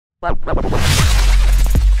Yes,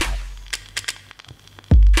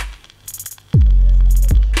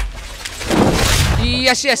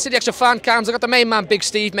 City Extra fan cams. I got the main man, Big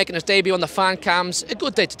Steve, making his debut on the fan cams. A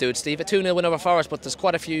good day to do it, Steve. A 2-0 win over Forest, but there's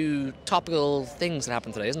quite a few topical things that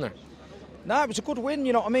happened today, isn't there? No, it was a good win,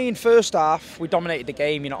 you know what I mean? First half, we dominated the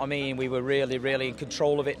game, you know what I mean? We were really in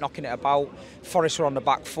control of it, knocking it about. Forest were on the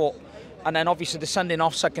back foot. And then obviously the sending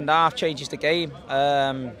off second half changes the game.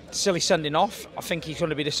 Silly sending off. I think he's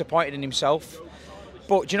going to be disappointed in himself.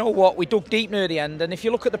 But do you know what? We dug deep near the end, and if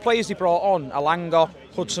you look at the players they brought on, Alanga,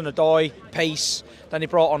 Hudson-Odoi, Pace, then they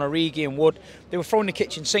brought on Origi and Wood. They were throwing the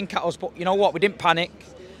kitchen sink at us, but you know what? We didn't panic,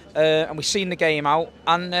 and we seen the game out.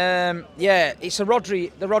 And yeah, it's the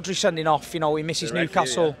Rodri sending off. You know, he misses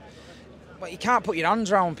Newcastle. Yeah. But you can't put your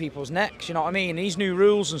hands around people's necks, you know what I mean? These new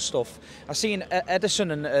rules and stuff. I seen Edison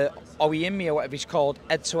and Oyemi or whatever he's called,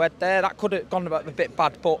 head-to-head there. That could have gone a bit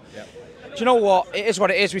bad, but do you know what? It is what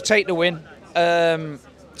it is. We take the win.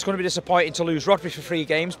 It's going to be disappointing to lose Rodri for 3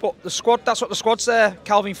 games, but the squad, that's what the squad's there.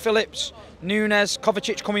 Calvin Phillips, Nunes,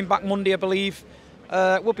 Kovacic coming back Monday, I believe.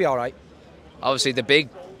 We'll be all right. Obviously, the big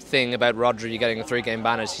thing about Rodri getting a 3-game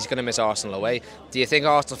ban is he's going to miss Arsenal away. Do you think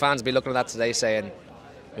Arsenal fans will be looking at that today saying,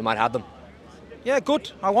 we might have them? Yeah,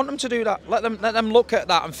 good. I want them to do that. Let them look at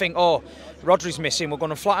that and think, oh, Rodri's missing, we're going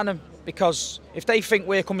to flatten him. Because if they think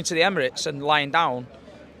we're coming to the Emirates and lying down,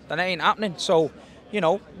 then it ain't happening. So, you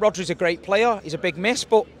know, Rodri's a great player. He's a big miss,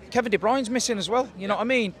 but Kevin De Bruyne's missing as well. You know what I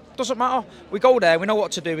mean? Doesn't matter. We go there, we know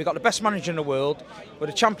what to do. We've got the best manager in the world. We're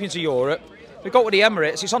the champions of Europe. We go to the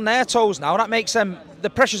Emirates. It's on their toes now. That makes them, the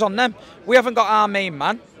pressure's on them. We haven't got our main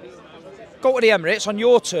man. Go to the Emirates on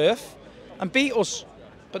your turf and beat us.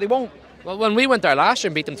 But they won't. Well, when we went there last year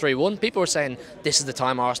and beat them 3-1, people were saying this is the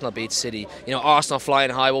time Arsenal beat City. You know, Arsenal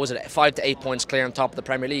flying high. What was it? 5 to 8 points clear on top of the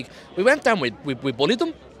Premier League. We went down. We bullied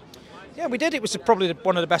them. Yeah, we did. It was probably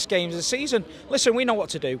one of the best games of the season. Listen, we know what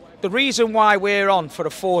to do. The reason why we're on for the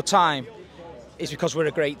 4th time is because we're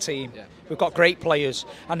a great team. Yeah. We've got great players.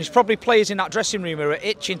 And there's probably players in that dressing room who are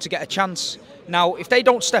itching to get a chance. Now, if they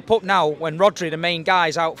don't step up now, when Rodri, the main guy,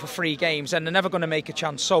 is out for 3 games, then they're never going to make a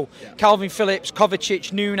chance. So, Calvin Phillips,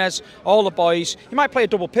 Kovacic, Nunes, all the boys. He might play a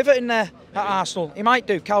double pivot in there at Arsenal. He might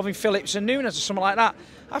do. Calvin Phillips and Nunes or something like that.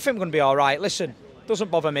 I think we're going to be all right. Listen, doesn't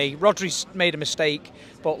bother me. Rodri's made a mistake.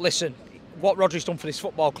 But listen, what Rodri's done for this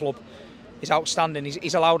football club is outstanding.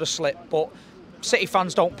 He's allowed a slip. But City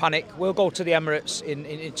fans, don't panic. We'll go to the Emirates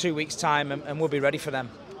in 2 weeks' time and we'll be ready for them.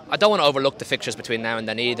 I don't want to overlook the fixtures between now and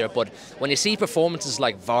then either, but when you see performances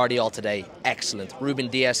like Vardy all today, excellent. Ruben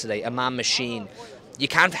Diaz today, a man machine. You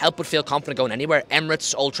can't help but feel confident going anywhere.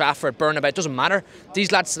 Emirates, Old Trafford, Bernabeu, doesn't matter.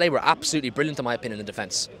 These lads today were absolutely brilliant in my opinion in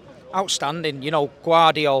defence. Outstanding. You know,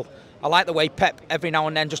 Guardiola. I like the way Pep every now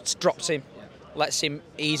and then just drops him, lets him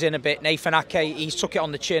ease in a bit. Nathan Ake, he's took it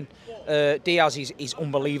on the chin. Diaz, he's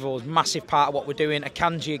unbelievable. He's a massive part of what we're doing.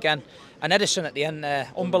 Akanji again. And Edison at the end there,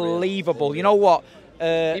 unbelievable. You know what?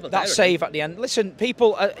 That save at the end. Listen,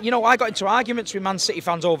 people, you know, I got into arguments with Man City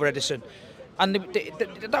fans over Edison. And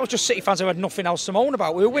that was just City fans who had nothing else to moan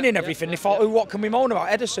about. We were winning everything. They thought, oh, what can we moan about?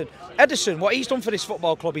 Edison, what he's done for this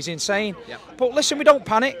football club is insane. But listen, we don't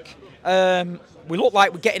panic. We look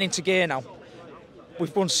like we're getting into gear now.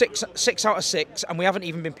 We've won 6 out of 6, and we haven't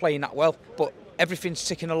even been playing that well. But everything's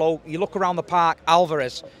ticking along. You look around the park,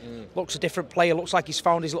 Alvarez looks a different player. Looks like he's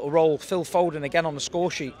found his little role. Phil Foden again on the score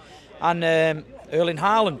sheet. And Erling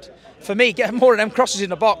Haaland, for me, getting more of them crosses in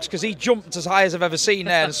the box because he jumped as high as I've ever seen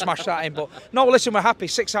there and smashed that in. But no, listen, we're happy.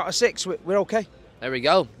 6 out of 6, we're okay. There we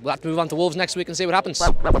go. We'll have to move on to Wolves next week and see what happens.